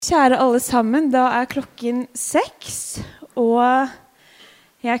Kjære alle sammen, da klokken 6, og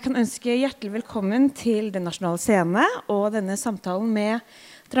jeg kan ønske hjertelig velkommen til Den Nationale Scene og denne samtalen med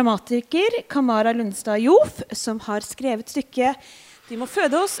dramaturger Camara Lundestad Joof, som har skrevet stykket «De må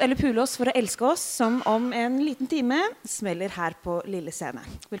føde oss, eller pule oss for å elske oss», som om en liten time smeller her på Lille Scene.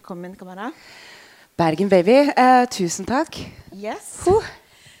 Velkommen, Camara. Bergen baby, tusen takk. Yes. Ho.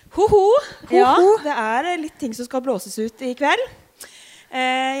 Ho. Ja, det er litt ting som skal blåses ut i kveld.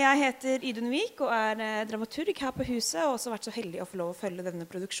 Jeg heter Idun Vik og er dramaturg her på huset, og også vært så heldig å få lov å følge denne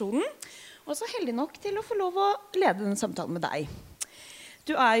produksjonen. Og så heldig nok til å få lov å lede denne samtalen med deg.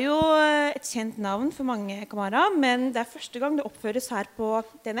 Du er jo et kjent navn for mange, Camara, men det er første gang det oppføres her på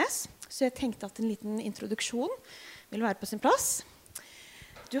DNS, så jeg tenkte at en liten introduksjon vil være på sin plass.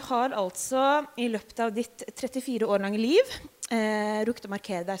 Du har altså i løpet av ditt 34 år lange liv rukket å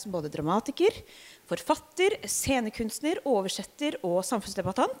markere deg som både dramatiker, forfatter, scenekunstner, oversetter og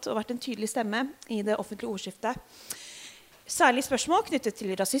samfunnsdebattant, og vært en tydelig stemme i det offentlige ordskiftet. Særlig spørsmål knyttet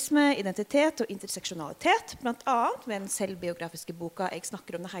til rasisme, identitet og interseksjonalitet, blant annet med den selvbiografiske boka «Jeg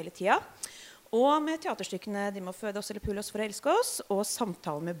snakker om det hele tida», og med teaterstykkene «De må føde oss, eller pule oss for å elske oss», og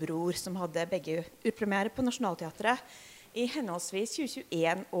 «Samtale med bror», som hadde begge urpremiere på Nationalteatret i henholdsvis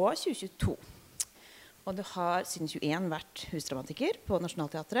 2021 og 2022. Og du har siden 2021 vært husdramatiker på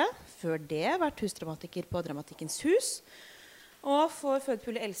Nationalteatret, før det vært husdramatiker på Dramatikkens hus, og for «Føde,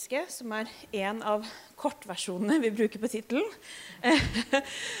 pule, elske», som er en av kortversjonene vi bruker på titelen,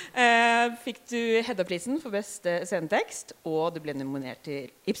 fikk du Hedda-prisen for beste scenetekst, og du ble nominert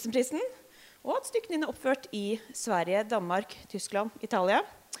til Ibsen-prisen, og at stykkene dine er oppført i Sverige, Danmark, Tyskland, Italia,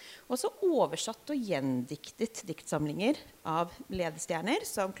 og så oversatt og gjendiktet diktsamlinger av ledestjerner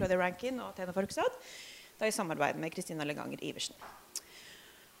som Claudia Rankine og Tena Farrokhzad, da i samarbeid med Kristina Leganger-Iversen.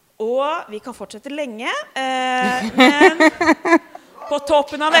 Og vi kan fortsette lenge, men på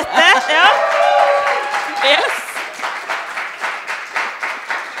toppen av dette, ja, yes.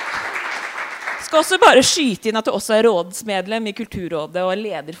 Skal også bare skyte inn at du også er rådsmedlem i Kulturrådet og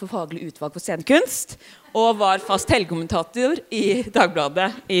leder for faglig utvalg for scenekunst, og var fast helgekommentator i Dagbladet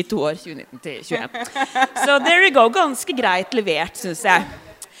i 2 år, 2019 til 2021. Så there you go, ganske greit levert, synes jeg.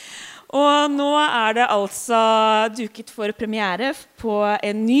 Og nå er det altså duket for premiere på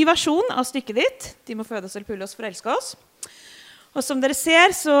en ny versjon av stykket ditt, «De må føde oss, eller pule oss for å elske oss». Og som dere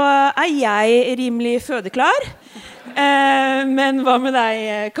ser, så er jeg rimelig fødeklar. Men hva med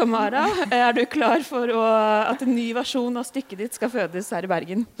deg, Camara? Er du klar for at en ny versjon av stykket ditt skal fødes her i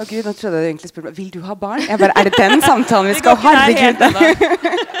Bergen? Å Gud, nå trodde jeg egentlig spurte meg, vil du ha barn? Jeg bare, er det den samtalen vi skal ha? Herregud.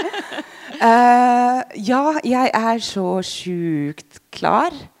 Ja, jeg er så sjukt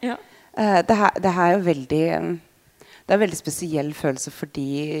klar. Ja. Det her er jo veldig... Det er en veldig spesiell følelse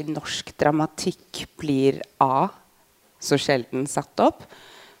fordi norsk dramatikk blir A, så sjelden satt opp,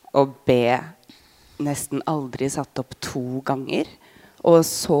 og B, nesten aldri satt opp 2 ganger, og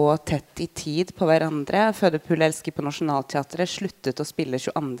så tett i tid på hverandre. Føde, pule, elske på Nationalteatret sluttet å spille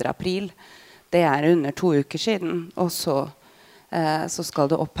 22. april. Det er under 2 uker siden, og så skal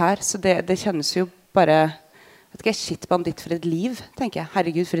det opp her. Så det kjennes jo bare, vet ikke, shit banditt for et liv, tenker jeg.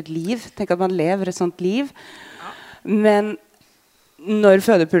 Herregud, for et liv. Tenk at man lever et sånt liv. Men når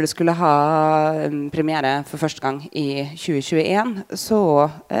Føde, pule skulle ha premiere for første gang i 2021,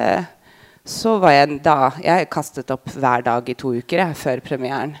 så var jeg kastet opp hver dag i 2 uker før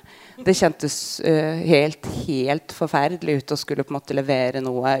premieren. Det kjentes helt forferdelig ut å skulle på en måte levere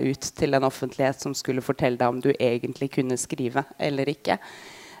noe ut til en offentlighet som skulle fortelle deg om du egentlig kunne skrive eller ikke.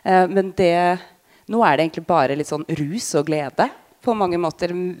 Men nå er det egentlig bare litt sånn rus og glede på mange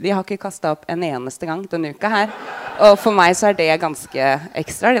måter. Vi har ikke kastet opp en eneste gang denne uka her. Og for meg så er det ganske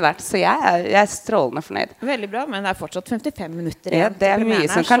ekstraordinært, så jeg er strålende fornøyd. Veldig bra, men det er fortsatt 55 minutter igjen. Ja, det er mye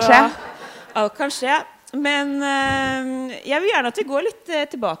som kan skje. Alt kan skje. Men jeg vil gjerne at vi går litt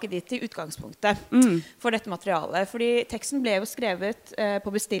tilbake dit til utgangspunktet for dette materialet. Fordi teksten ble jo skrevet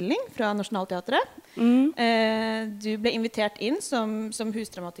på bestilling fra Nationalteatret. Du ble invitert inn som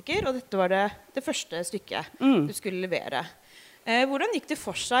husdramatiker, og dette var det første stykket du skulle levere. Hvordan gikk det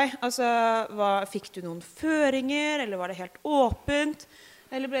for seg? Altså, fikk du noen føringer, eller var det helt åpent?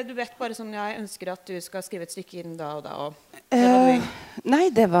 Eller ble du bedt bare sånn, jeg ønsker at du skal skrive et stykke inn da og da? Nei,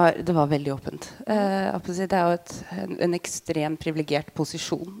 det var veldig åpent. Det er jo en ekstremt privilegert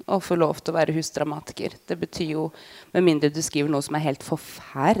posisjon å få lov til å være husdramatiker. Det betyr jo, med mindre du skriver noe som er helt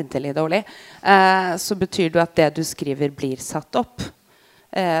forferdelig dårlig, så betyr det at det du skriver blir satt opp.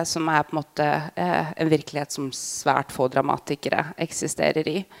 Som er på en måte en virkelighet som svært få dramatikere eksisterer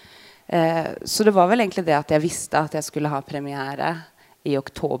i. Så det var vel egentlig det at jeg visste at jeg skulle ha premiere i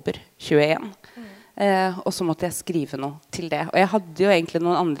oktober 21. Og så måtte jeg skrive noe til det. Og jeg hadde jo egentlig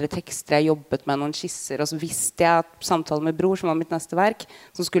noen andre tekster jeg jobbet med, noen skisser, og så visste jeg at Samtale med bror, som var mitt neste verk,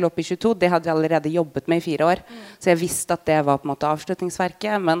 som skulle opp i 22, det hadde jeg allerede jobbet med i 4 år. Så jeg visste at det var på en måte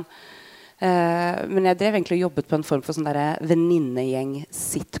avslutningsverket, men jeg drev egentlig og jobbet på en form for sånn der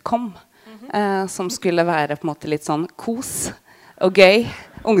venninnegjeng-sitcom, som skulle være på en måte litt sånn kos og gøy,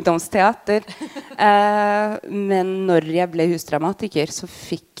 ungdomsteater. Men når jeg ble husdramatiker, så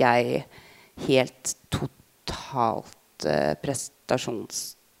fikk jeg helt totalt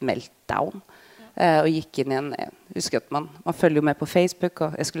prestasjonsmeltdown. Og gikk inn i en, jeg husker at man følger jo med på Facebook, og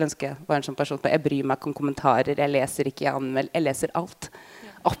jeg skulle ønske jeg var en sånn person, jeg bryr meg ikke om kommentarer, jeg leser ikke jeg leser alt.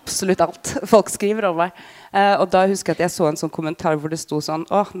 Absolutt alt folk skriver om meg. Og da husker jeg at jeg så en sånn kommentar hvor det sto sånn: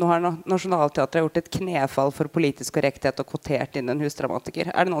 nå har Nationalteatret gjort et knefall for politisk korrekthet og kvotert inn en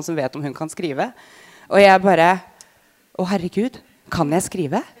husdramatiker. Er det noen som vet om hun kan skrive? Og jeg bare, herregud, kan jeg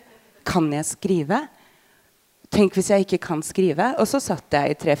skrive? Kan jeg skrive? Tenk hvis jeg ikke kan skrive. Og så satt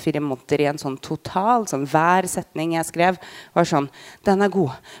jeg i 3-4 måneder i en sånn total, sånn hver setning jeg skrev var sånn: den er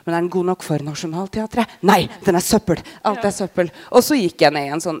god, men er den god nok for Nationalteatret? Nei, den er søppel. Alt er søppel. Og så gikk jeg ned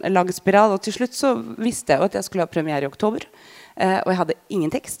i en sånn lang spiral, og til slutt så visste jeg at jeg skulle ha premiere i oktober. Og jeg hadde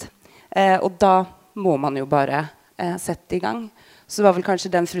ingen tekst. Og da må man jo bare sette i gang. Så det var vel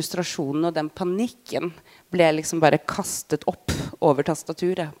kanskje den frustrasjonen og den panikken ble liksom bare kastet opp over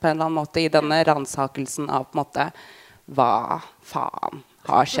tastaturet på en eller annen måte i denne rannsakelsen av på en måte hva faen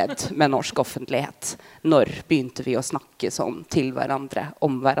har skjedd med norsk offentlighet. Når begynte vi å snakke sånn til hverandre,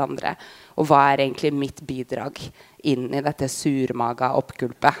 om hverandre? Og hva er egentlig mitt bidrag inn i dette surmaga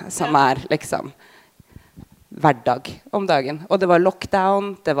oppgulpet som er liksom hverdag om dagen? Og det var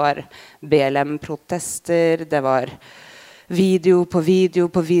lockdown, det var BLM-protester, det var video på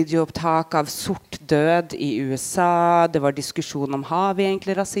videoopptak av sort død i USA. Det var diskusjon om har vi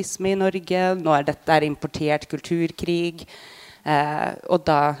egentlig rasisme i Norge? Nå er dette importert kulturkrig. Og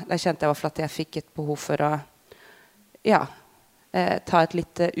da kjente jeg at jeg fikk et behov for å ta et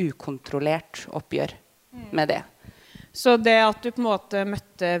litt ukontrollert oppgjør med det. Så det at du på en måte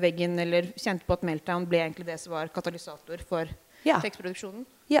møtte veggen eller kjente på et meltdown ble egentlig det som var katalysator for tekstproduksjonen?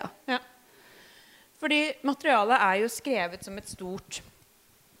 Ja. Fordi materialet er jo skrevet som et stort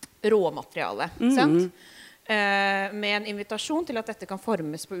råmateriale, sant? Med en invitasjon til at dette kan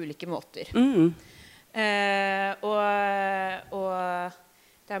formes på ulike måter. Og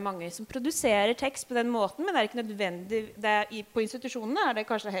det er mange som produserer tekst på den måten, men det er ikke nødvendig. På institusjonene er det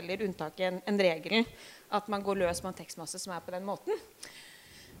kanskje heller unntaket enn regelen, at man går løs med en tekstmasse som er på den måten.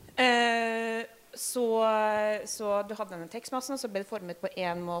 Så du hadde denne tekstmassen, og så ble det formet på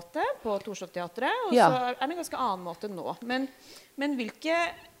en måte på Torshov-teatret, og så er det en ganske annen måte nå. Men hvilke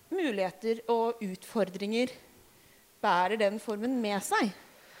muligheter og utfordringer bærer den formen med seg?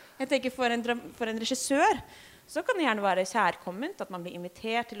 Jeg tenker for en regissør så kan det gjerne være kjærkomment at man blir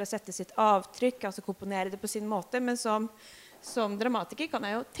invitert til å sette sitt avtrykk, altså komponere det på sin måte, men som dramatiker kan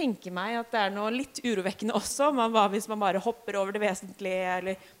jeg jo tenke meg at det er noe litt urovekkende også, hvis man bare hopper over det vesentlige,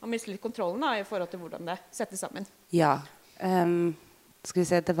 eller man mister litt kontrollen i forhold til hvordan det settes sammen. Ja, skal vi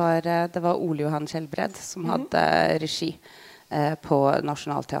se, det var Ole Johan Kjellbred som hadde regi på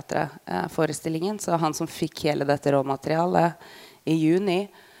Nationalteatret forestillingen, så han som fikk hele dette råmaterialet i juni,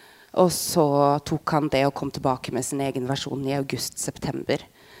 og så tok han det og kom tilbake med sin egen versjon i august-september.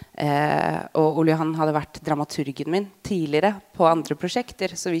 Og Ole Johan hadde vært dramaturgen min tidligere på andre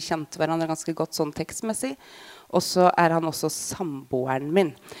prosjekter, så vi kjente hverandre ganske godt sånn tekstmessig. Og så er han også samboeren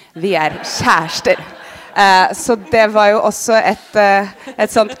min. Vi er kjærester. Så det var jo også et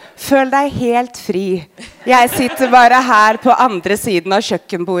sånt føl deg helt fri. Jeg sitter bare her på andre siden av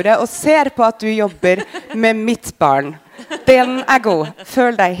kjøkkenbordet og ser på at du jobber med mitt barn. Den er god.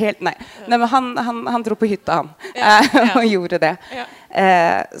 Føl deg helt... Nei, men han dro på hytta, han. Og gjorde det.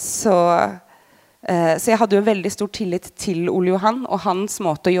 Så jeg hadde jo veldig stor tillit til Ole Johan og hans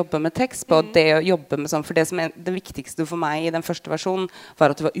måte å jobbe med tekst på. Det å jobbe med sånn, for det som er det viktigste for meg i den første versjonen var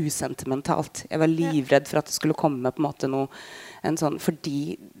at det var usentimentalt. Jeg var livredd for at det skulle komme på en måte fordi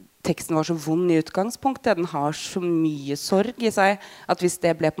teksten var så vond i utgangspunktet. Den har så mye sorg i seg at hvis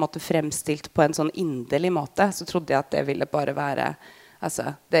det ble på en måte fremstilt på en sånn inderlig måte, så trodde jeg at det ville bare være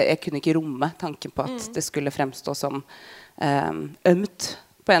jeg kunne ikke romme tanken på at det skulle fremstå som ømt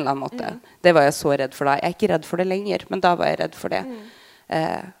på en eller annen måte. Det var jeg så redd for da. Jeg er ikke redd for det lenger, men da var jeg redd for det.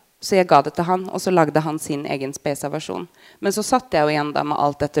 Så jeg ga det til han, og så lagde han sin egen spesa-versjon. Men så satt jeg jo igjen da med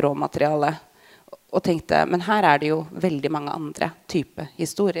alt dette råmaterialet og tenkte, men her er det jo veldig mange andre typer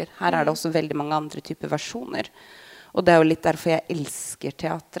historier. Her er det også veldig mange andre typer versjoner. Og det er jo litt derfor jeg elsker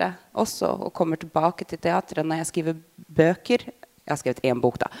teatret også, og kommer tilbake til teatret når jeg skriver bøker jeg har skrevet en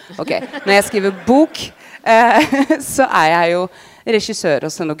bok da. Ok, når jeg skriver bok, så jeg jo regissør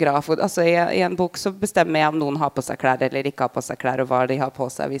og scenograf. Altså i en bok så bestemmer jeg om noen har på seg klær eller ikke har på seg klær, og hva de har på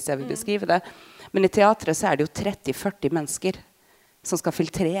seg hvis jeg vil beskrive det. Men i teatret så det jo 30-40 mennesker som skal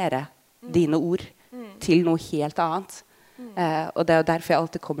filtrere dine ord til noe helt annet. Og det jo derfor jeg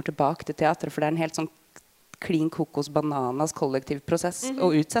alltid kommer tilbake til teatret, for det en helt sånn klin kokos bananas kollektiv prosess å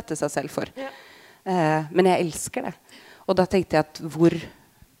utsette seg selv for. Men jeg elsker det. Og da tenkte jeg at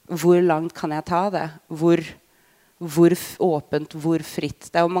hvor langt kan jeg ta det? Hvor åpent, hvor fritt?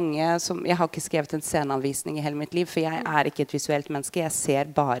 Det jo mange som... Jeg har ikke skrevet en sceneanvisning i hele mitt liv, for jeg ikke et visuelt menneske. Jeg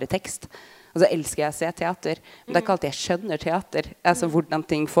ser bare tekst. Og så elsker jeg å se teater. Men det ikke alltid jeg skjønner teater. Altså hvordan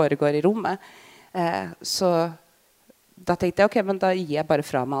ting foregår i rommet. Så da tenkte jeg, ok, men da gir jeg bare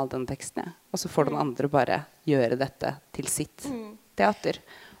fra meg all den teksten. Ja. Og så får de andre bare gjøre dette til sitt teater.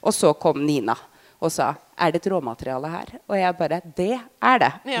 Og så kom Nina og sa, det et råmateriale her? Og jeg bare, det det.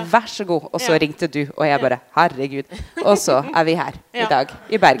 Ja. Vær så god. Og så ringte du, og jeg bare, herregud. Og så vi her i dag,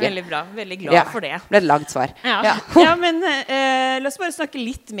 i Bergen. Veldig bra, veldig glad for det. Det ble et langt svar. Ja, men la oss bare snakke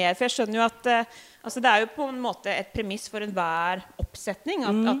litt mer, for jeg skjønner jo at altså, det jo på en måte et premiss for enhver oppsetning,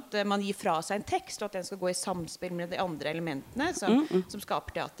 at man gir fra seg en tekst, og at den skal gå i samspill med de andre elementene som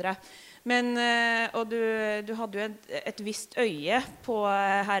skaper teatret. Men, og du hadde jo et visst øye på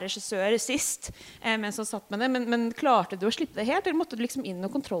herr regissør sist, mens han satt med det, men klarte du å slippe det helt, eller måtte du liksom inn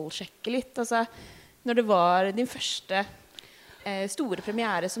og kontrollsjekke litt? Altså, når det var din første store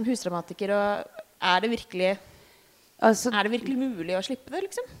premiere som husdramatiker, og det virkelig mulig å slippe det,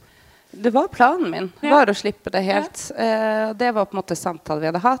 liksom? Det var planen min, var å slippe det helt. Det var på en måte samtale vi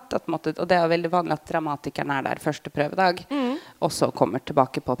hadde hatt, og det veldig vanlig at dramatikeren der første prøvedag, og så kommer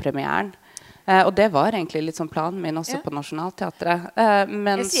tilbake på premieren. Og det var egentlig litt sånn planen min også på Nationalteatret.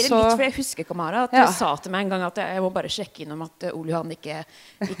 Men jeg sier det litt, for jeg husker, Camara, at du sa til meg en gang at jeg må bare sjekke inn om at Ole Johan ikke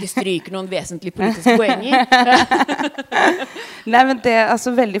stryker noen vesentlige politiske poenger. Nei, men det,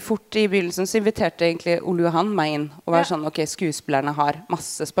 altså veldig fort i begynnelsen så inviterte egentlig Ole Johan meg inn og var sånn, ok, skuespillerne har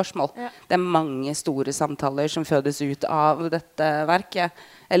masse spørsmål. Det mange store samtaler som fødes ut av dette verket,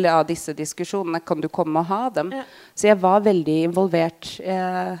 eller av disse diskusjonene. Kan du komme og ha dem? Så jeg var veldig involvert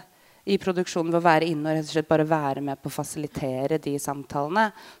i produksjonen ved å være inne og rett og slett bare være med på å fasilitere de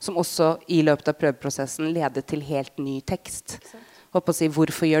samtalene, som også i løpet av prøveprosessen leder til helt ny tekst. Håper å si,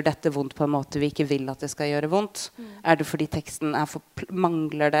 hvorfor gjør dette vondt på en måte vi ikke vil at det skal gjøre vondt? Det fordi teksten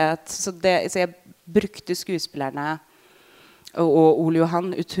mangler det? Så jeg brukte skuespillerne og Ole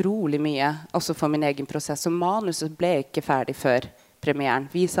Johan utrolig mye, også for min egen prosess. Og manuset ble ikke ferdig før premieren.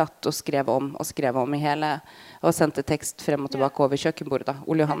 Vi satt og skrev om i hele, og sendte tekst frem og tilbake over kjøkkenbordet da,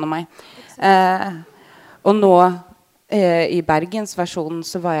 Ole Johan og meg. Og nå i Bergens versjon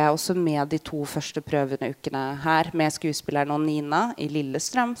så var jeg også med de 2 første prøvende ukene her, med skuespilleren og Nina i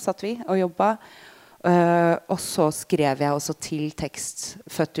Lillestrøm satt vi og jobbet. Og så skrev jeg også til tekst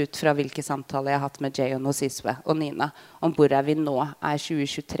født ut fra hvilke samtaler jeg har hatt med Jay og Nosiswe og Nina om hvor vi nå.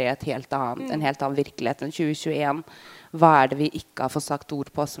 2023 en helt annen virkelighet enn 2021? Hva det vi ikke har fått sagt ord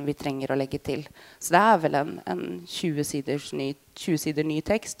på som vi trenger å legge til? Så det vel en 20 sider ny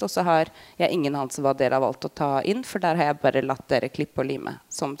tekst, og så har jeg ingen anelse hva dere har valgt å ta inn, for der har jeg bare latt dere klippe og lime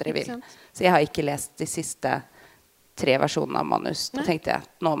som dere vil. Så jeg har ikke lest de siste 3 versjoner av manus. Da tenkte jeg,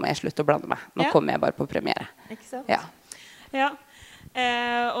 nå må jeg slutte å blande meg. Nå kommer jeg bare på premiere. Ikke sant? Ja.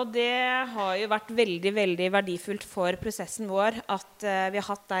 Og det har jo vært veldig, veldig verdifullt for prosessen vår at vi har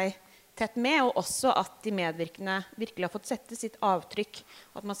hatt deg tett med, og også at de medvirkende virkelig har fått sette sitt avtrykk,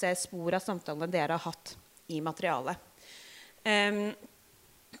 og at man ser spor av samtalene dere har hatt i materialet.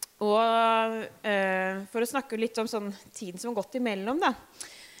 For å snakke litt om sånn tiden som har gått imellom da,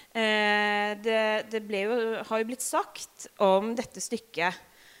 det har jo blitt sagt om dette stykket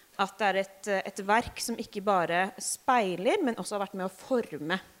at det et verk som ikke bare speiler, men også har vært med å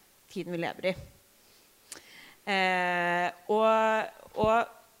forme tiden vi lever i. Og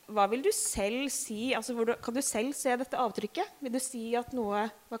hva vil du selv si, altså kan du selv se dette avtrykket? Vil du si at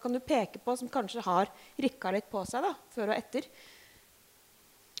hva kan du peke på som kanskje har rykket litt på seg da, før og etter?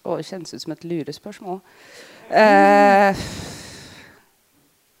 Det kjennes ut som et lurespørsmål.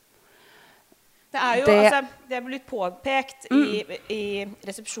 Det jo, altså, det blitt påpekt i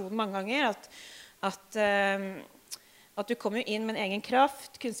resepsjonen mange ganger at du kommer inn med en egen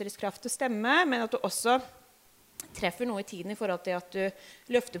kraft, kunstnerisk kraft til stemme, men at du også treffer noe i tiden i forhold til at du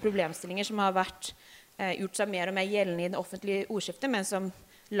løfter problemstillinger som har gjort seg mer og mer gjeldende i det offentlige ordskiftet, men som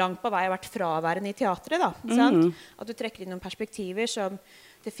langt på vei har vært fraværende i teatret. Da, sant? At du trekker inn noen perspektiver som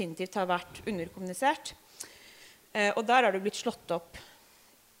definitivt har vært underkommunisert. Og der har du blitt slått opp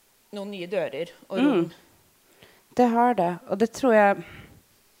noen nye dører og rom. Det har det, og det tror jeg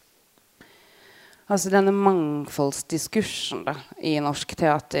altså denne mangfoldsdiskursen da, i norsk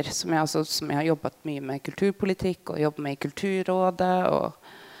teater, som jeg har jobbet mye med kulturpolitikk, og jobbet med i Kulturrådet, og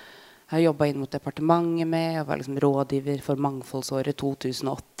jeg har jobbet inn mot departementet med, og var liksom rådgiver for mangfoldsåret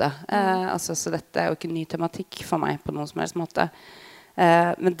 2008. Så dette jo ikke ny tematikk for meg på noen som helst måte.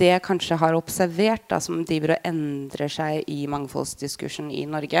 Men det jeg kanskje har observert da, som driver og endrer seg i mangfoldsdiskursen i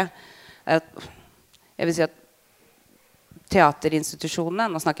Norge, jeg vil si at teaterinstitusjonene,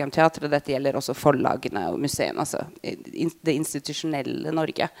 nå snakker jeg om teater, og dette gjelder også forlagene og museene, altså det institusjonelle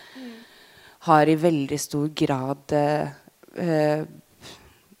Norge, har i veldig stor grad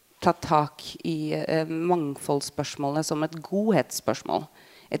tatt tak i mangfoldsspørsmålene som et godhetsspørsmål,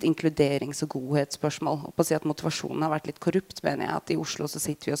 et inkluderings- og godhetsspørsmål. Og på å si at motivasjonen har vært litt korrupt, mener jeg, at i Oslo så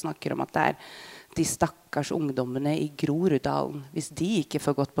sitter vi og snakker om at det de stakkars ungdommene i Groruddalen, hvis de ikke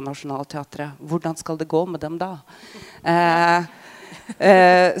får gått på Nationalteatret, hvordan skal det gå med dem da?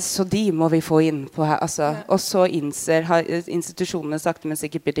 Så de må vi få inn på her. Altså, og så har institusjonene sakte men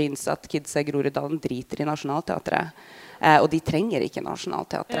sikkert begynt å innse at kids i Groruddalen driter i Nationalteatret. Og de trenger ikke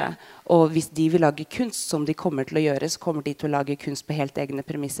Nationalteatret. Og hvis de vil lage kunst som de kommer til å gjøre, så kommer de til å lage kunst på helt egne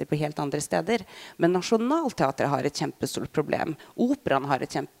premisser på helt andre steder. Men Nationalteatret har et kjempestort problem. Operaen har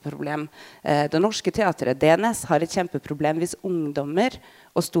et kjempeproblem. Det norske teatret, DNS, har et kjempeproblem hvis ungdommer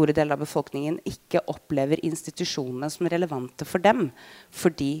og store deler av befolkningen ikke opplever institusjonene som relevante for dem,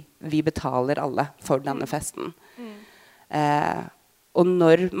 fordi vi betaler alle for denne festen. Og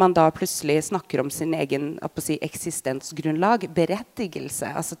når man da plutselig snakker om sin egen eksistensgrunnlag,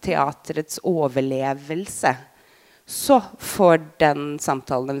 berettigelse, altså teaterets overlevelse, så får den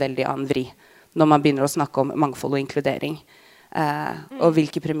samtalen en veldig annen vri når man begynner å snakke om mangfold og inkludering, og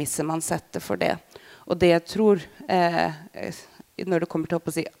hvilke premisser man setter for det. Og det jeg tror, når det kommer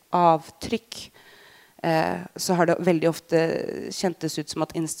til avtrykk, så har det veldig ofte kjentes ut som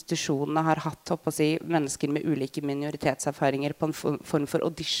at institusjonene har hatt mennesker med ulike minoritetserfaringer på en form for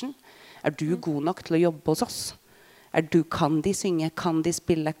audition. Du god nok til å jobbe hos oss? Kan de synge? Kan de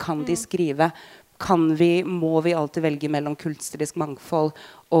spille? Kan de skrive? Må vi alltid velge mellom kunstnerisk mangfold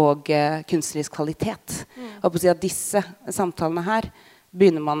og kunstnerisk kvalitet? Og at disse samtalene her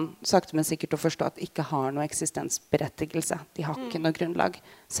begynner man sakte men sikkert å forstå at ikke har noe eksistensberettigelse. De har ikke noe grunnlag.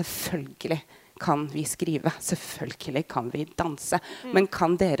 Selvfølgelig kan vi skrive, selvfølgelig kan vi danse, men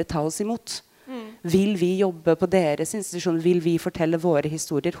kan dere ta oss imot? Vil vi jobbe på deres institusjon? Vil vi fortelle våre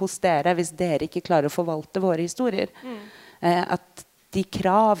historier hos dere hvis dere ikke klarer å forvalte våre historier? At de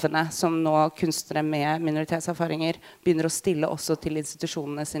kravene som nå kunstnere med minoritetserfaringer begynner å stille også til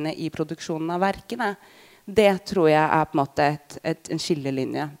institusjonene sine i produksjonen av verkene, det tror jeg på en måte en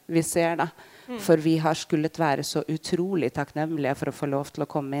skillelinje vi ser da. For vi har skullet være så utrolig takknemlige for å få lov til å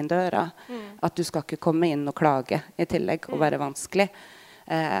komme inn døra. At du skal ikke komme inn og klage i tillegg og være vanskelig.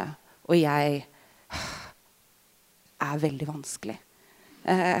 Og jeg veldig vanskelig.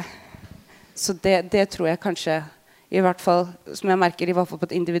 Så det tror jeg kanskje, i hvert fall, som jeg merker, i hvert fall på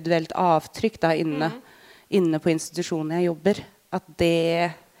et individuelt avtrykk da, inne på institusjonen jeg jobber, at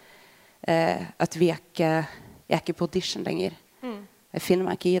jeg ikke på audition lenger. Jeg finner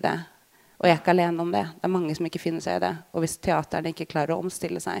meg ikke i det. Og jeg ikke alene om det. Det mange som ikke finner seg i det. Og hvis teaterne ikke klarer å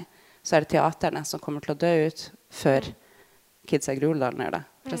omstille seg, så det teaterne som kommer til å dø ut før kids i Groruddalen gjør det,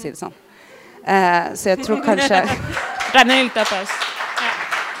 for å si det sånn. Så jeg tror kanskje... Den helt applaus.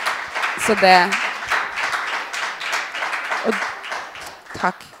 Så det...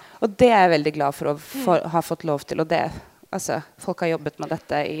 Takk. Og det jeg veldig glad for å ha fått lov til. Og det, altså, folk har jobbet med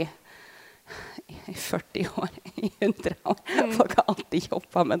dette i 40 år, i 100 år. Folk har alltid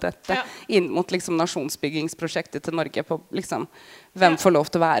jobbet med dette inn mot nasjonsbyggingsprosjektet til Norge på hvem får lov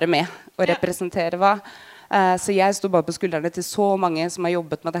til å være med og representere hva. Så jeg stod bare på skuldrene til så mange som har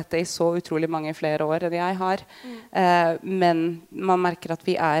jobbet med dette i så utrolig mange flere år enn jeg har. Men man merker at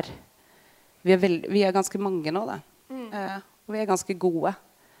vi er ganske mange nå da. Og vi er ganske gode.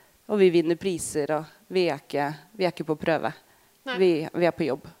 Og vi vinner priser, og vi er ikke på prøve. Vi er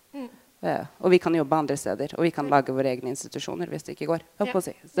på jobb. Og vi kan jobbe andre steder, og vi kan lage våre egne institusjoner hvis det ikke går.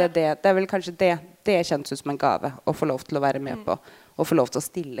 Så det er vel kanskje det kjennes ut som en gave å få lov til å være med på, og få lov til å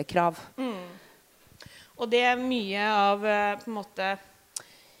stille krav. Og det mye av på en måte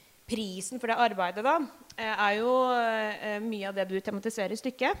prisen for det arbeidet da, jo mye av det du tematiserer i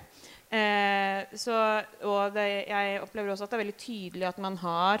stykket. Jeg opplever også at det er veldig tydelig at man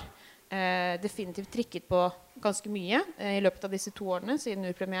har definitivt trikket på ganske mye i løpet av disse 2 årene siden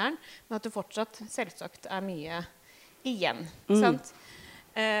urpremieren, men at det fortsatt selvsagt er mye igjen, sant?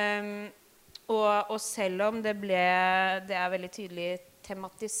 Og selv om det er veldig tydelig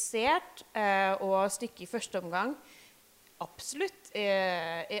tematisert, og stykket I første omgang absolutt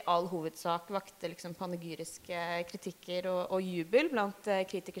I all hovedsak vakte liksom panegyriske kritikker og jubel blant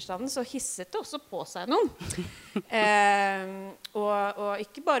kritikerstanden, så hisset det også på seg noen. Og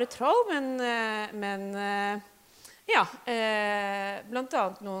ikke bare troll, men blant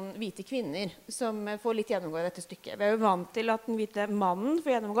annet noen hvite kvinner som får litt gjennomgå I dette stykket. Vi jo vant til at den hvite mannen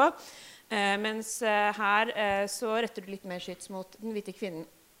får gjennomgå, mens her så retter du litt mer skyts mot den hvite kvinnen.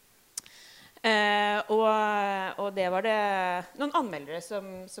 Og det var det noen anmeldere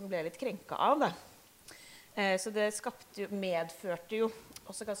som ble litt krenket av det. Så det medførte jo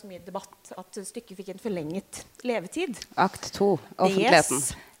også ganske mye debatt at stykket fikk en forlenget levetid. Akt 2, offentligheten.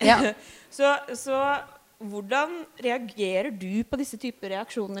 Yes. Ja. Så hvordan reagerer du på disse typer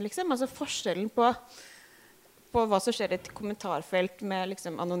reaksjoner, liksom? Altså forskjellen på hva som skjer I et kommentarfelt med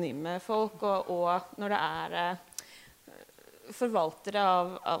liksom anonyme folk, og når det forvaltere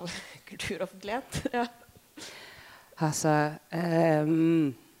av kulturoffentlighet. Ja. Altså,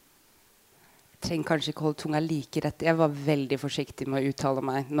 trenger kanskje ikke holde tunga like rett. Jeg var veldig forsiktig med å uttale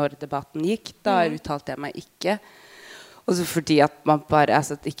meg når debatten gikk. Da uttalte jeg meg ikke. Også fordi at man bare,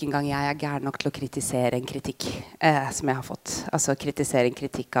 altså ikke engang jeg gæren nok til å kritisere en kritikk som jeg har fått. Altså kritisere en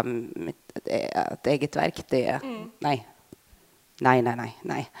kritikk av et eget verk, det nei.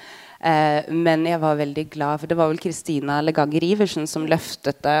 Men jeg var veldig glad, for det var vel Kristina Leganger-Iversen som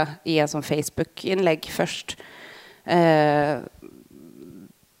løftet det I en sånn Facebook-innlegg først.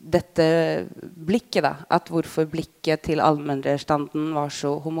 Dette blikket da, at hvorfor blikket til allmennstanden var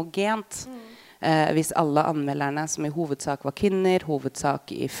så homogent. Hvis alle anmelderne som I hovedsak var kvinner,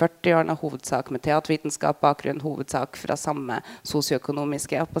 hovedsak I 40-årene, hovedsak med teatervitenskap, bakgrunn, hovedsak fra samme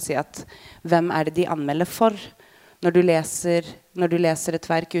sosioøkonomiske, jeg på å si at hvem det de anmelder for? Når du leser et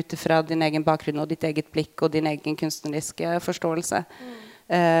verk utifra din egen bakgrunn og ditt eget blikk og din egen kunstneriske forståelse,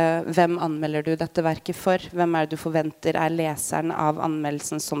 hvem anmelder du dette verket for? Hvem det du forventer leseren av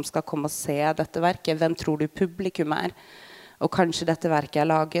anmeldelsen som skal komme og se dette verket? Hvem tror du publikum Og kanskje dette verket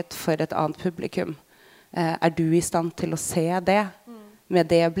laget for et annet publikum? Du I stand til å se det med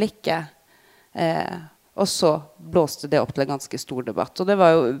det blikket? Og så blåste det opp til en ganske stor debatt. Og det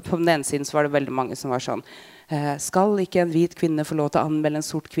var jo, på den ene siden så var det veldig mange som var sånn, skal ikke en hvit kvinne få lov til å anmelde en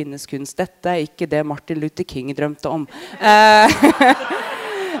sort kvinnes kunst? Dette ikke det Martin Luther King drømte om.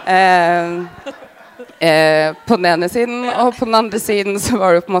 På den ene siden, og på den andre siden så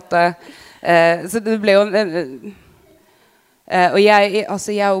var det på en måte, så det ble jo og jeg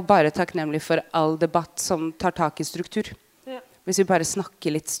jo bare takknemlig for all debatt som tar tak I struktur. Hvis vi bare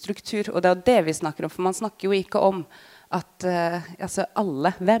snakker litt struktur, og det det vi snakker om, for man snakker jo ikke om at altså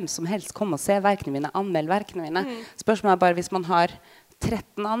alle, hvem som helst kommer og ser verkene mine, anmeld verkene mine. Spørsmålet bare hvis man har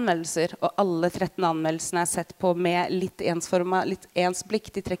 13 anmeldelser, og alle 13 anmeldelsene sett på med litt ensforma, litt ens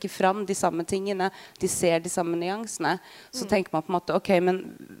blikk, de trekker fram de samme tingene, de ser de samme nyansene, så tenker man på en måte, ok, men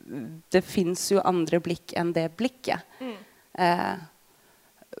det finnes jo andre blikk enn det blikket.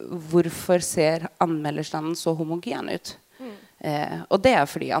 Hvorfor ser anmelderstanden så homogen ut? Og det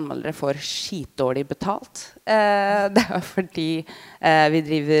fordi anmeldere får skitdårlig betalt. Det fordi vi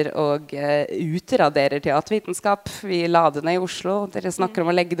driver og utraderer teatervitenskap. Vi la det ned I Oslo. Dere snakker om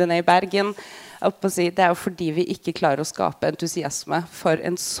å legge det ned I Bergen. Det jo fordi vi ikke klarer å skape entusiasme for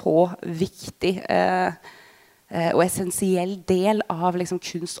en så viktig og essensiell del av liksom,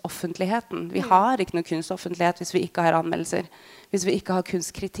 kunstoffentligheten. Vi har ikke noe kunstoffentlighet hvis vi ikke har anmeldelser. Hvis vi ikke har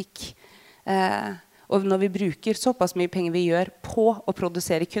kunstkritikk. Og når vi bruker såpass mye penger vi gjør på å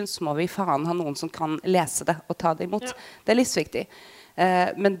produsere kunst, så må vi faen ha noen som kan lese det og ta det imot. Det livsviktig.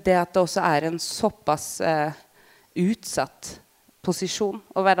 Men det at det også en såpass utsatt posisjon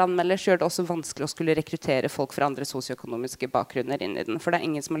å være anmelder, så gjør det også vanskelig å skulle rekruttere folk fra andre sosioøkonomiske bakgrunner inn I den. For det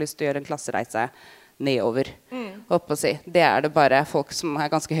ingen som har lyst til å gjøre en klassereise nedover. Å si. Det det bare folk som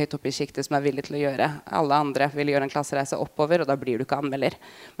ganske høyt oppe I skiktet som villige til å gjøre. Alle andre vil gjøre en klassereise oppover, og da blir du ikke anmelder.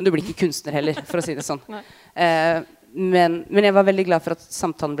 Men du blir ikke kunstner heller, for å si det sånn. Men jeg var veldig glad for at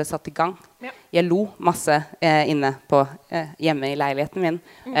samtalen ble satt I gang. Jeg lo masse inne på hjemme I leiligheten min.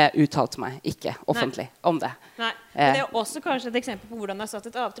 Uttalte meg ikke offentlig om det. Nei. Men det også kanskje et eksempel på hvordan jeg har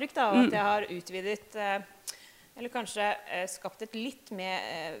satt et avtrykk, da, og at jeg har utvidet, eller kanskje skapt et litt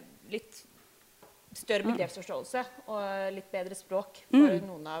større begrepsforståelse og litt bedre språk for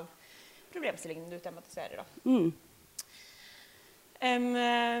noen av problemstillingene du tematiserer.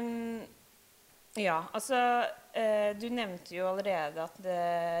 Ja, altså, du nevnte jo allerede at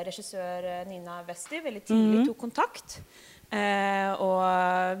regissør Nina Westi veldig tidlig tok kontakt og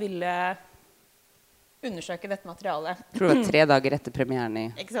ville undersøke dette materialet. Jeg tror det var 3 dager etter premieren I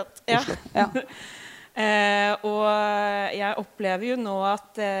Ikke sant? Oslo. Og jeg opplever jo nå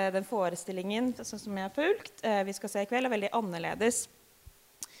at den forestillingen sånn som jeg har fulgt, vi skal se i kveld, veldig annerledes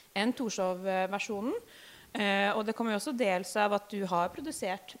enn Torshov-versjonen. Og det kommer jo også dels av at du har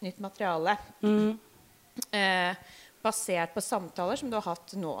produsert nytt materiale basert på samtaler som du har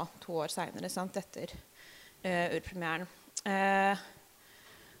hatt nå 2 år senere, sant, etter urpremieren.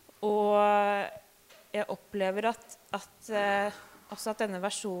 Og jeg opplever også at denne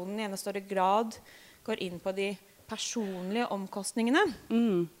versjonen i enda større grad går inn på de personlige omkostningene.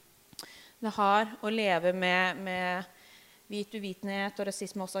 Det har å leve med hvit uvitenhet og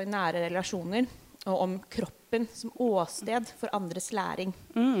rasisme også i nære relasjoner, og om kroppen som åsted for andres læring.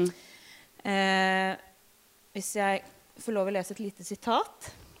 Hvis jeg får lov å lese et lite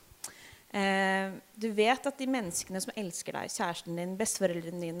sitat. Du vet at de menneskene som elsker deg, kjæresten din,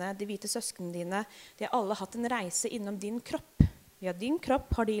 besteforeldrene dine, de hvite søskene dine, de har alle hatt en reise innom din kropp. Via din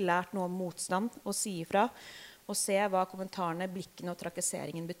kropp har de lært noe om motstand og si ifra, og se hva kommentarene, blikkene og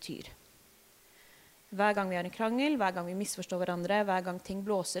trakasseringen betyr. Hver gang vi har en krangel, hver gang vi misforstår hverandre, hver gang ting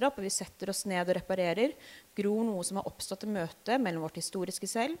blåser opp og vi setter oss ned og reparerer, gror noe som har oppstått i møte mellom vårt historiske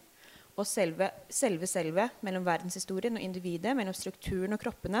selv og selve mellom verdenshistorien og individet, mellom strukturen og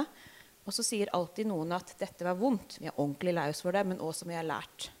kroppene. Og så sier alltid noen at dette var vondt, vi er ordentlig lei oss for det, men også vi har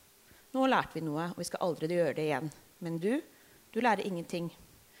lært. Nå lærte vi noe, og vi skal aldri gjøre det igjen. Men du lærer ingenting.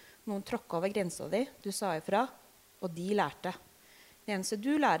 Noen tråkket over grensa di, du sa ifra, og de lærte. Det eneste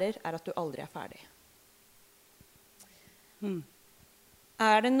du lærer er at du aldri er ferdig.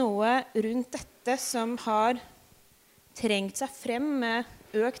 Er det noe rundt dette som har trengt seg frem med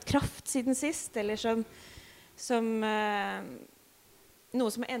økt kraft siden sist, eller som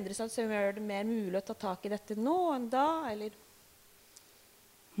noe som har endret seg, som gjør det mer mulig å ta tak i dette nå enn da, eller?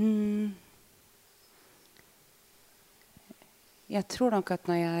 Jeg tror nok at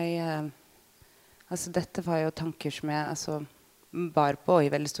når jeg dette var jo tanker som jeg bar på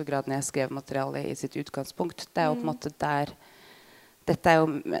i veldig stor grad når jeg skrev materialet i sitt utgangspunkt. Det er jo på en måte der dette er jo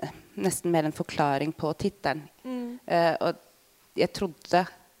nesten mer en forklaring på titelen. Og jeg trodde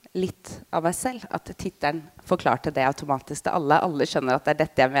litt av meg selv at titelen forklarte det automatisk til alle. Alle skjønner at det er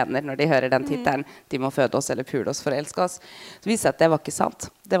dette jeg mener når de hører den titelen. De må føde oss eller pule oss for å elske oss. Så viser det at det var ikke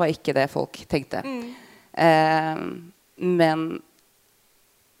sant. Det var ikke det folk tenkte. Men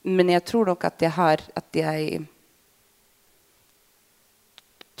jeg tror nok at jeg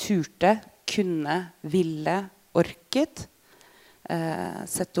turte, kunne, ville, orket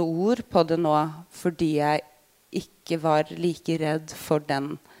sette ord på det nå fordi jeg ikke var like redd for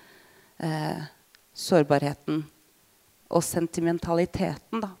den sårbarheten og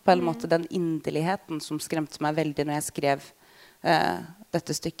sentimentaliteten da, på en måte den inderligheten som skremte meg veldig når jeg skrev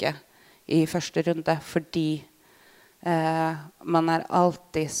dette stykket i første runde, fordi man er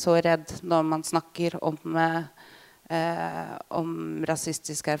alltid så redd når man snakker om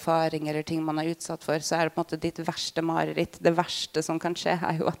rasistiske erfaringer eller ting man er utsatt for, så er det på en måte ditt verste mareritt. Det verste som kan skje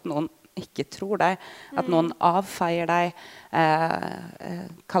er jo at noen ikke tror deg, at noen avfeier deg,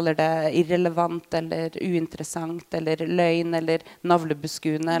 kaller det irrelevant eller uinteressant eller løgn eller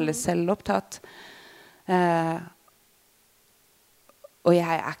navlebeskuende eller selvopptatt. Og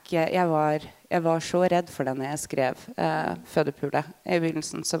jeg var så redd for det når jeg skrev fødepule i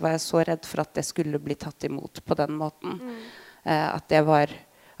begynnelsen, så var jeg så redd for at det skulle bli tatt imot på den måten. At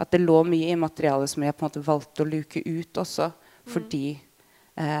det lå mye i materialet som jeg på en måte valgte å luke ut også, fordi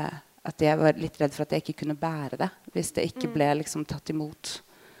at jeg var litt redd for at jeg ikke kunne bære det hvis det ikke ble liksom tatt imot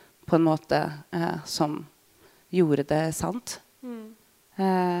på en måte som gjorde det sant.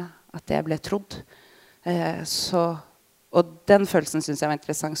 At jeg ble trodd. Og den følelsen synes jeg var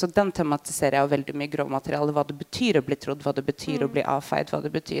interessant. Så den tematiserer jeg jo veldig mye grovmateriale. Hva det betyr å bli trodd, hva det betyr å bli avfeid, hva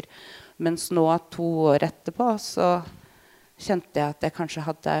det betyr. Mens nå 2 år etterpå så kjente jeg at jeg kanskje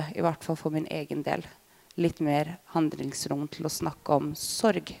hadde, i hvert fall for min egen del, litt mer handlingsrom til å snakke om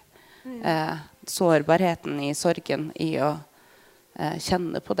sorg. Sårbarheten i sorgen, i å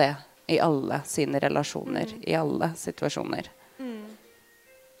kjenne på det i alle sine relasjoner, i alle situasjoner.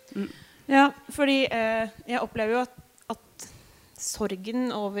 Ja, fordi jeg opplever jo at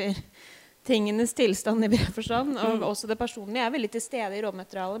sorgen over tingenes tilstand i bred forstand, og også det personlige, er veldig til stede i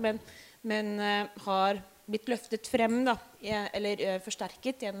råmaterialet, men har blitt løftet frem da, eller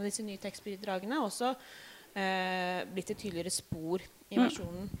forsterket gjennom disse nye tekstbidragene, også blitt et tydeligere spor i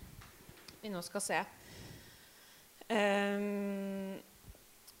versjonen vi nå skal se.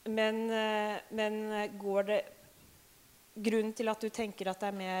 Men går det grunnen til at du tenker at det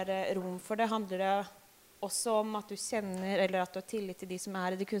er mer rom for det, handler det også om at du kjenner eller at du har tillit til de som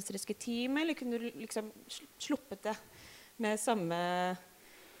er i det kunstneriske teamet, eller kunne du liksom sluppet det med samme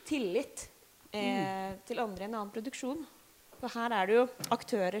tillit til andre i en annen produksjon? For her det jo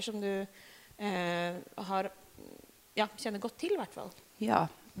aktører som du kjenner godt til I hvert fall. Ja,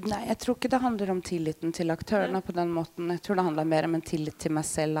 nei, jeg tror ikke det handler om tilliten til aktørene på den måten. Jeg tror det handler mer om en tillit til meg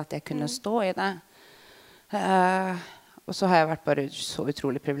selv, at jeg kunne stå I det. Og så har jeg vært bare så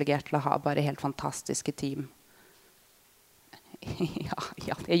utrolig privilegert til å ha bare helt fantastiske team. Ja,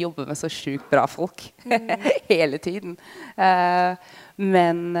 jeg jobber med så sjukt bra folk hele tiden.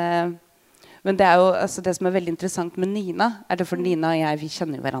 Men det jo, altså det som veldig interessant med Nina, det for Nina og jeg, vi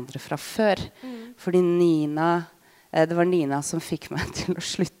kjenner jo hverandre fra før. Fordi Nina, det var Nina som fikk meg til å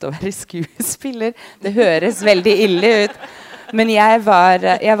slutte å være skuespiller. Det høres veldig ille ut. Men jeg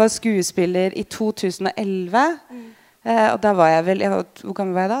var skuespiller I 2011. Og da var jeg vel, hvor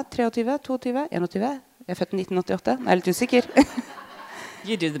gammel var jeg da? 23, 22, 21? Jeg født I 1988. Jeg litt usikker.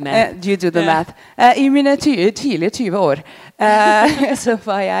 You do the math. You do the math. I mine tidlige 20 år så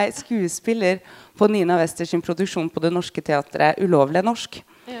var jeg skuespiller på Nina Wester sin produksjon på det norske teatret Ulovlig norsk.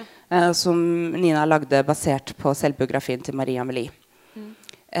 Som Nina lagde basert på selvbiografien til Maria Amelie.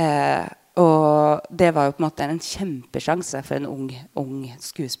 Og det var jo på en måte en kjempesjanse for en ung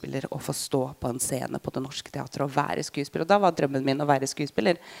skuespiller å få stå på en scene på det norske teatret og være skuespiller. Og da var drømmen min å være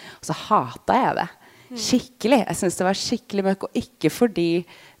skuespiller. Og så hatet jeg det. Skikkelig. Jeg synes det var skikkelig mørk. Og ikke fordi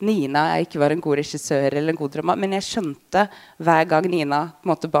Nina ikke var en god regissør eller en god drama, men jeg skjønte hver gang Nina på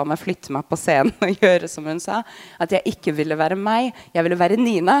en måte ba meg flytte meg på scenen og gjøre som hun sa, at jeg ikke ville være meg. Jeg ville være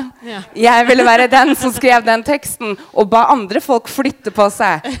Nina. Jeg ville være den som skrev den teksten og ba andre folk flytte på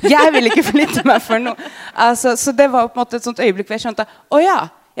seg. Jeg ville ikke flytte meg for noe. Altså, så det var på en måte et sånt øyeblikk hvor jeg skjønte,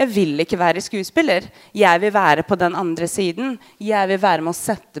 jeg vil ikke være skuespiller. Jeg vil være på den andre siden. Jeg vil være med å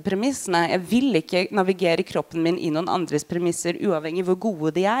sette premissene. Jeg vil ikke navigere kroppen min I noen andres premisser, uavhengig hvor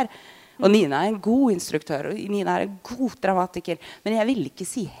gode de Og Nina en god instruktør, og Nina en god dramatiker. Men jeg vil ikke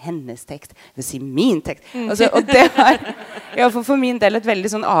si hennes tekst. Jeg vil si min tekst. Altså, og det var for min del et veldig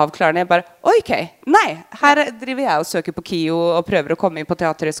sånn avklarende. Jeg bare, ok, nei, her driver jeg og søker på KIO og prøver å komme inn på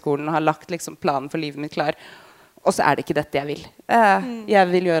teaterhøgskolen og har lagt liksom planen for livet mitt klar. Og så det ikke dette jeg vil. Jeg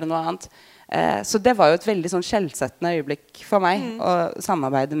vil gjøre noe annet. Så det var jo et veldig sånn skjellsettende øyeblikk for meg å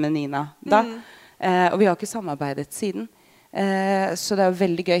samarbeide med Nina da. Og vi har ikke samarbeidet siden. Så det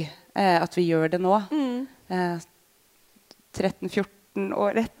veldig gøy at vi gjør det nå. 13-14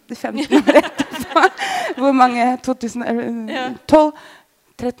 år etter, 15 år etterpå. Hvor mange? 2012?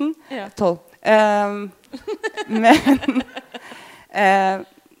 13? 12.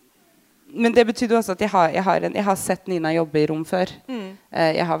 Men det betyr også at jeg har sett Nina jobbe I rom før.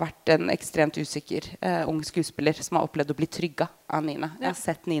 Jeg har vært en ekstremt usikker ung skuespiller som har opplevd å bli trygget av Nina. Jeg har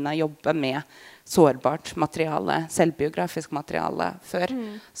sett Nina jobbe med sårbart materiale, selvbiografisk materiale før.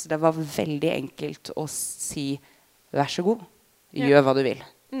 Så det var veldig enkelt å si, vær så god, gjør hva du vil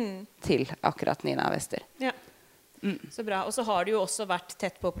til akkurat Nina Wester. Så bra. Og så har du jo også vært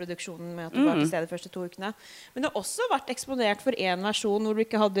tett på produksjonen med at du var til stede de første 2 ukene. Men du har også vært eksponert for en versjon hvor du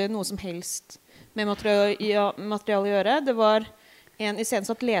ikke hadde noe som helst med materiale å gjøre. Det var en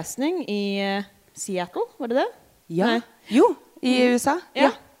iscenesatt lesning I Seattle, var det det? Ja. Nei. Jo, I USA.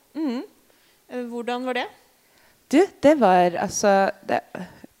 Ja. Hvordan var det? Du, det var altså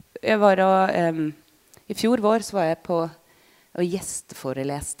jeg var I fjor vår så var jeg på og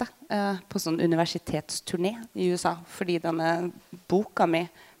gjesteforeleste på sånn universitetsturné I USA, fordi denne boka mi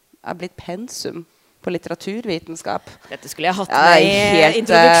blitt pensum på litteraturvitenskap. Dette skulle jeg hatt med I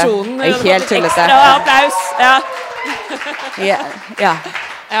introduksjonen. Helt tullete. Ekstra applaus.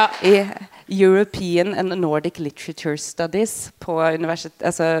 I European and Nordic Literature Studies på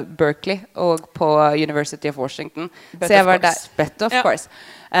Berkeley og på University of Washington. Så jeg var der. But of course.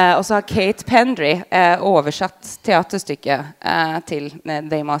 Og så har Kate Pendry oversatt teaterstykket til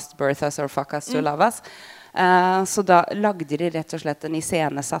They Must Birth Us or Fuck Us to Love Us. Så da lagde de rett og slett en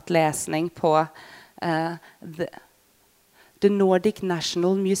iscenesatt lesning på The Nordic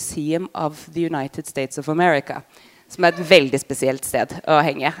National Museum of the United States of America, som et veldig spesielt sted å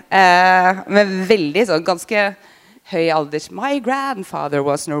henge. Men veldig sånn ganske høy alders. My grandfather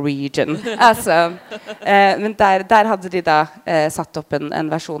was Norwegian. Altså, men der hadde de da satt opp en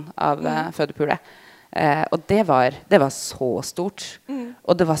versjon av føde, pule. Og det var så stort.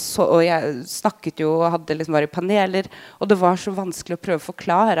 Og jeg snakket jo og hadde liksom bare paneler, og det var så vanskelig å prøve å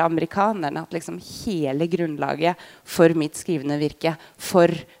forklare amerikanerne at liksom hele grunnlaget for mitt skrivende virke, for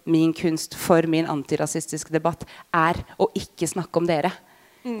min kunst, for min antirasistiske debatt å ikke snakke om dere.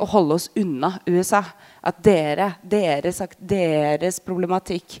 og holde oss unna USA. At deres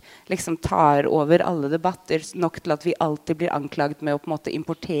problematikk liksom tar over alle debatter nok til at vi alltid blir anklaget med å på en måte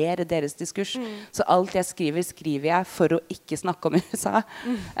importere deres diskurs. Så alt jeg skriver jeg for å ikke snakke om USA.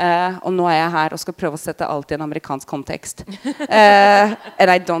 Og nå er jeg her og skal prøve å sette alt i en amerikansk kontekst. And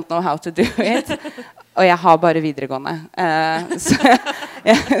I don't know how to do it. Og jeg har bare videregående. Så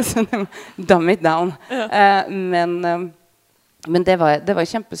dumb it down. Men det var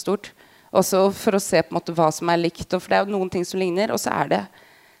kjempestort. Også for å se på en måte hva som likt, og for det jo noen ting som ligner, og så det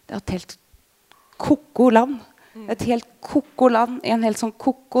et helt koko-land. Et helt koko-land, en helt sånn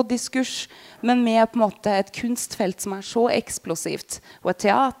koko-diskurs, men med på en måte et kunstfelt som så eksplosivt, og et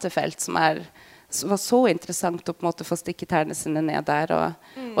teaterfelt som var så interessant å på en måte få stikke tærne sine ned der,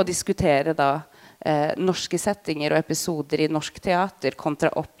 og diskutere da norske settinger og episoder i norsk teater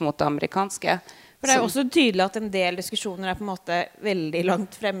kontra opp mot det amerikanske. For det jo også tydelig at en del diskusjoner på en måte veldig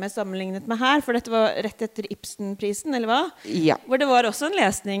langt fremme sammenlignet med her, for dette var rett etter Ibsen-prisen, eller hva? Ja. Hvor det var også en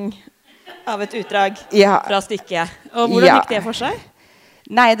lesning av et utdrag fra stykket. Og hvordan gikk det for seg?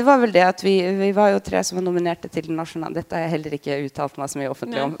 Nei, det var vel det at vi var jo 3 som var nominerte til Den Nationale. Dette har jeg heller ikke uttalt meg så mye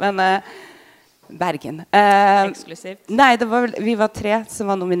offentlig om, men Bergen. Eksklusivt. Nei, vi var 3 som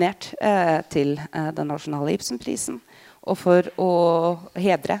var nominert til Den Nationale Ibsen-prisen. Og for å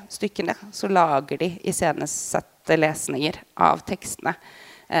hedre stykkene så lager de iscenesette lesninger av tekstene.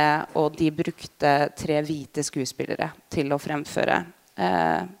 Og de brukte 3 hvite skuespillere til å fremføre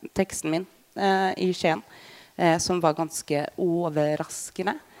teksten min i Skien, som var ganske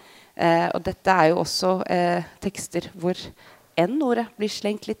overraskende. Og dette jo også tekster hvor N-ordet blir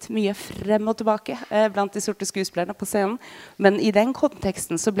slengt litt mye frem og tilbake blant de sorte skuespillerne på scenen. Men i den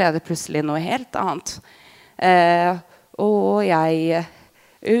konteksten så ble det plutselig noe helt annet. Og jeg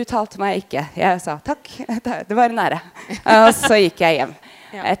uttalte meg ikke. Jeg sa takk, det var en ære. Og så gikk jeg hjem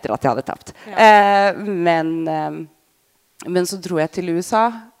etter at jeg hadde tapt. Men så dro jeg til USA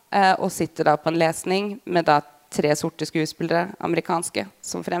og sitter da på en lesning med da 3 sorte skuespillere, amerikanske,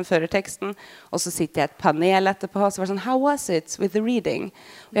 som fremfører teksten. Og så sitter jeg et panel etterpå, og så var det sånn, how was it with the reading?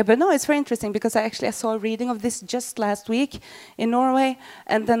 Og jeg bare, no, it's very interesting, because I saw a reading of this just last week in Norway,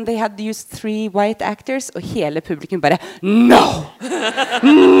 and then they had used 3 white actors, og hele publikum bare, no!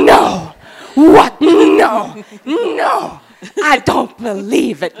 No! What? No! No! I don't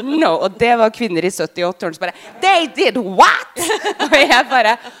believe it! No! Og det var kvinner i 78-årene som bare, they did what? Og jeg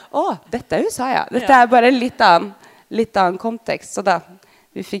bare, dette USA, ja. Dette bare litt annen kontekst. Så da,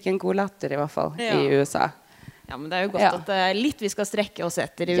 vi fikk en god latter i hvert fall i USA. Ja, men det jo godt at det litt vi skal strekke oss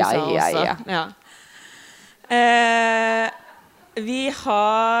etter i USA også. Ja. Vi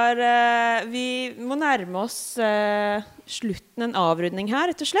må nærme oss slutten, en avrunding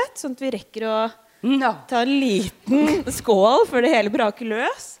her, rett og slett, sånn at vi rekker å ta en liten skål før det hele braker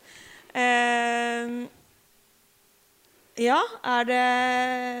løs. Det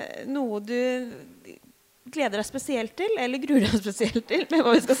noe du gleder deg spesielt til, eller gruer deg spesielt til, med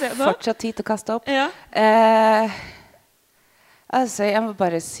hva vi skal se nå? Fortsatt tid til å kaste opp. Ja. Jeg må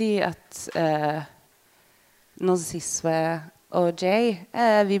bare si at Nazisme og Jay,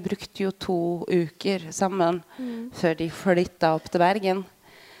 vi brukte jo 2 uker sammen før de flyttet opp til Bergen.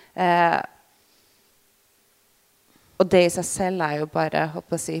 Og det i seg selv jo bare,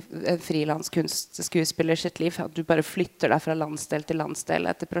 håper jeg å si, en frilanskuespiller sitt liv. At du bare flytter deg fra landsdel til landsdel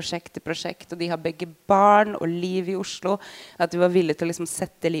etter prosjekt til prosjekt. Og de har begge barn og liv i Oslo. At de var villige til å liksom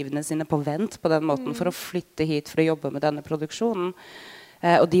sette livene sine på vent på den måten for å flytte hit for å jobbe med denne produksjonen.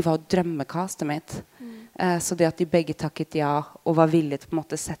 Og de var drømmekastet mitt. Så det at de begge takket ja og var villige til å på en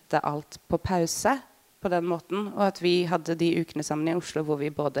måte sette alt på pause på den måten. Og at vi hadde de ukene sammen i Oslo hvor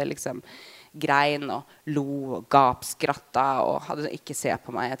vi både liksom grein og lo og gapskratta og hadde ikke se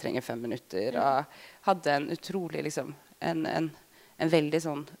på meg, jeg trenger 5 minutter, og hadde en utrolig liksom en veldig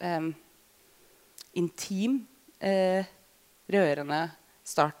sånn intim rørende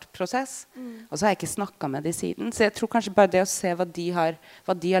startprosess. Og så har jeg ikke snakket med de siden, så jeg tror kanskje bare det å se hva de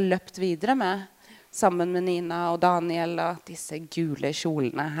har løpt videre med sammen med Nina og Daniel og disse gule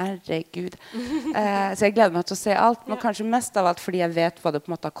kjolene, herregud. Så jeg gleder meg til å se alt, men kanskje mest av alt fordi jeg vet hva det på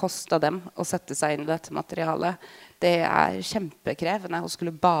en måte har kostet dem å sette seg inn i dette materialet. Det kjempekrevende å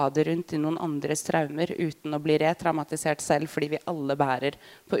skulle bade rundt i noen andres traumer uten å bli retraumatisert selv, fordi vi alle bærer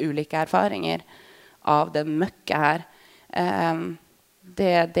på ulike erfaringer av det møkket her.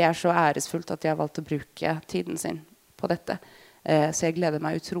 Det så æresfullt at de har valgt å bruke tiden sin på dette. Så jeg gleder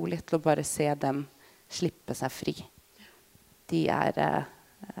meg utrolig til å bare se dem slippe seg fri. De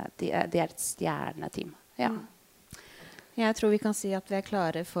et stjerneteam. Ja. Jeg tror vi kan si at vi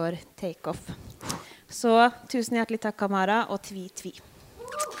klare for take-off. Så tusen hjertelig takk, Camara, og tvi.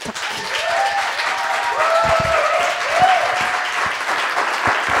 Takk.